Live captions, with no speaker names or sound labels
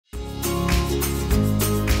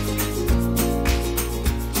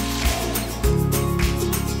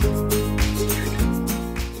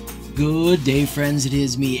Good day, friends. It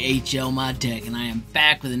is me, HLModTech, and I am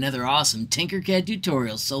back with another awesome Tinkercad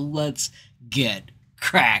tutorial, so let's get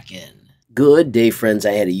cracking. Good day, friends.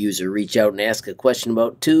 I had a user reach out and ask a question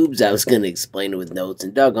about tubes. I was going to explain it with notes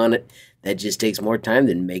and doggone it, that just takes more time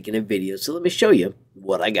than making a video, so let me show you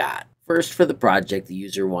what I got. First, for the project, the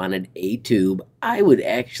user wanted a tube. I would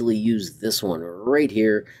actually use this one right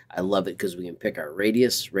here. I love it because we can pick our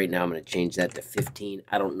radius. Right now, I'm going to change that to 15.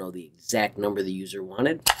 I don't know the exact number the user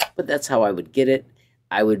wanted, but that's how I would get it.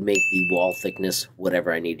 I would make the wall thickness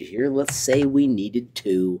whatever I needed here. Let's say we needed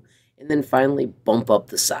 2, and then finally bump up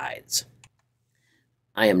the sides.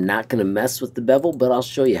 I am not going to mess with the bevel, but I'll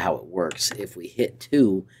show you how it works. If we hit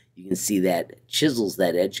 2, you can see that chisels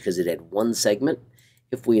that edge because it had one segment.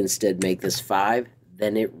 If we instead make this 5,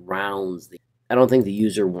 then it rounds. I don't think the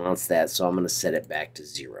user wants that, so I'm going to set it back to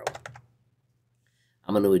 0.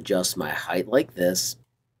 I'm going to adjust my height like this.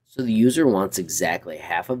 So the user wants exactly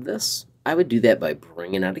half of this. I would do that by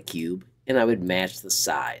bringing out a cube, and I would match the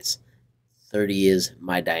size. 30 is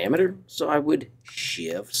my diameter, so I would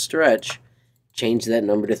shift stretch, change that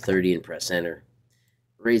number to 30 and press enter.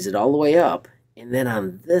 Raise it all the way up, and then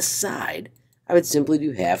on this side, I would simply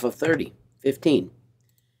do half of 30, 15.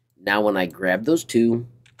 Now when I grab those two,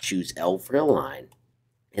 choose L for align,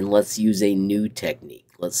 and let's use a new technique.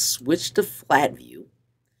 Let's switch to flat view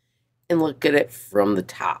and look at it from the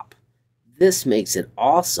top. This makes it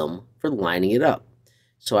awesome for lining it up.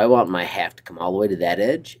 So I want my half to come all the way to that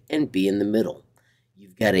edge and be in the middle.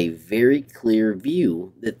 You've got a very clear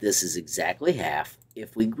view that this is exactly half.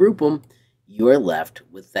 If we group them, you are left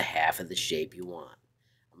with the half of the shape you want.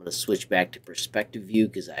 I'm going to switch back to perspective view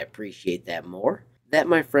because I appreciate that more. That,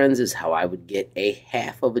 my friends, is how I would get a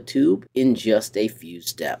half of a tube in just a few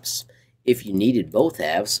steps. If you needed both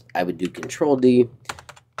halves, I would do Control D,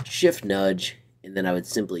 Shift nudge, and then I would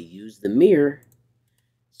simply use the mirror.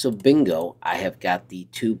 So bingo, I have got the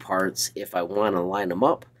two parts. If I want to line them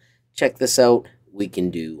up, check this out. We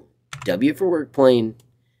can do W for work plane.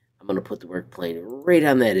 I'm going to put the work plane right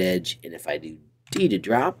on that edge, and if I do D to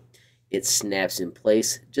drop, it snaps in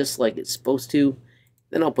place just like it's supposed to.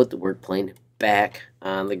 Then I'll put the work plane back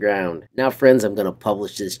on the ground. Now, friends, I'm going to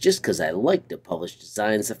publish this just because I like to publish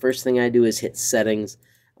designs. The first thing I do is hit settings.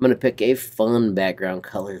 I'm going to pick a fun background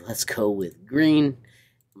color. Let's go with green.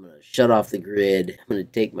 I'm going to shut off the grid. I'm going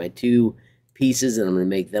to take my two pieces and I'm going to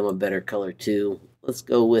make them a better color too. Let's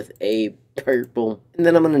go with a purple. And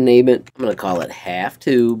then I'm going to name it. I'm going to call it half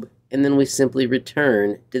tube. And then we simply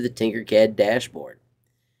return to the Tinkercad dashboard.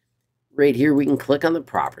 Right here, we can click on the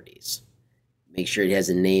properties. Make sure it has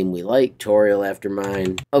a name we like, tutorial after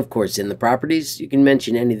mine. Of course, in the properties, you can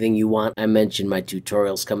mention anything you want. I mentioned my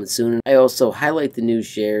tutorials coming soon. I also highlight the new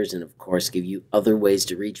shares and, of course, give you other ways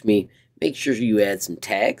to reach me. Make sure you add some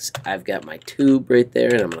tags. I've got my tube right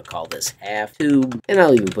there, and I'm going to call this half tube. And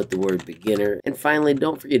I'll even put the word beginner. And finally,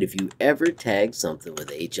 don't forget, if you ever tag something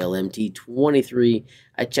with HLMT23,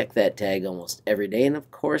 I check that tag almost every day. And,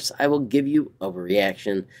 of course, I will give you a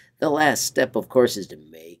reaction. The last step, of course, is to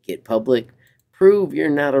make it public. Prove you're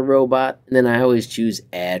not a robot, and then I always choose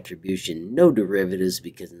attribution, no derivatives,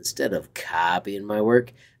 because instead of copying my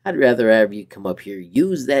work, I'd rather have you come up here,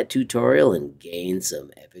 use that tutorial, and gain some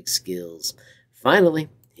epic skills. Finally,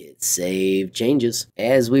 hit save changes.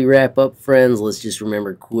 As we wrap up, friends, let's just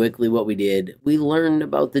remember quickly what we did. We learned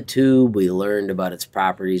about the tube, we learned about its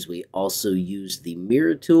properties, we also used the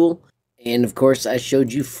mirror tool, and of course I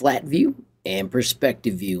showed you flat view and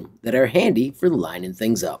perspective view that are handy for lining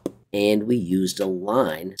things up. And we used a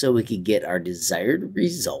line so we could get our desired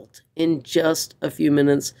result in just a few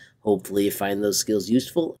minutes. Hopefully you find those skills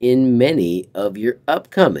useful in many of your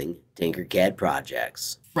upcoming Tinkercad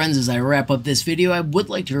projects. Friends, as I wrap up this video, I would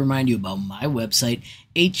like to remind you about my website,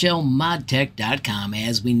 HLModTech.com.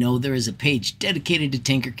 As we know, there is a page dedicated to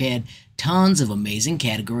Tinkercad, tons of amazing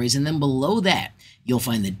categories, and then below that, you'll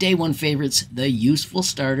find the Day 1 favorites, the useful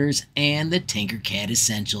starters, and the Tinkercad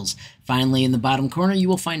essentials. Finally, in the bottom corner, you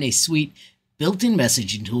will find a sweet built-in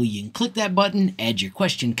messaging tool. You can click that button, add your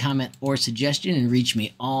question, comment, or suggestion, and reach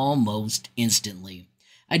me almost instantly.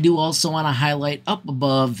 I do also want to highlight up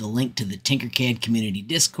above the link to the Tinkercad Community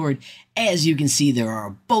Discord. As you can see, there are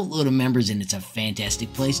a boatload of members, and it's a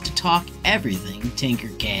fantastic place to talk everything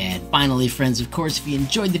Tinkercad. Finally, friends, of course, if you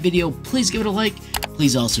enjoyed the video, please give it a like.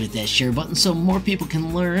 Please also hit that share button so more people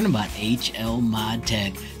can learn about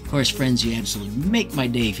HLModTech. Of course, friends, you absolutely make my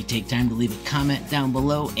day if you take time to leave a comment down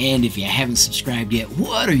below. And if you haven't subscribed yet,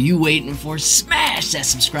 what are you waiting for? Smash that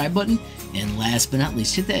subscribe button. And last but not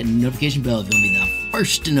least, hit that notification bell if you want to be the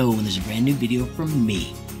first to know when there's a brand new video from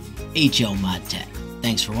me, HLModTech.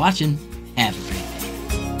 Thanks for watching. Have a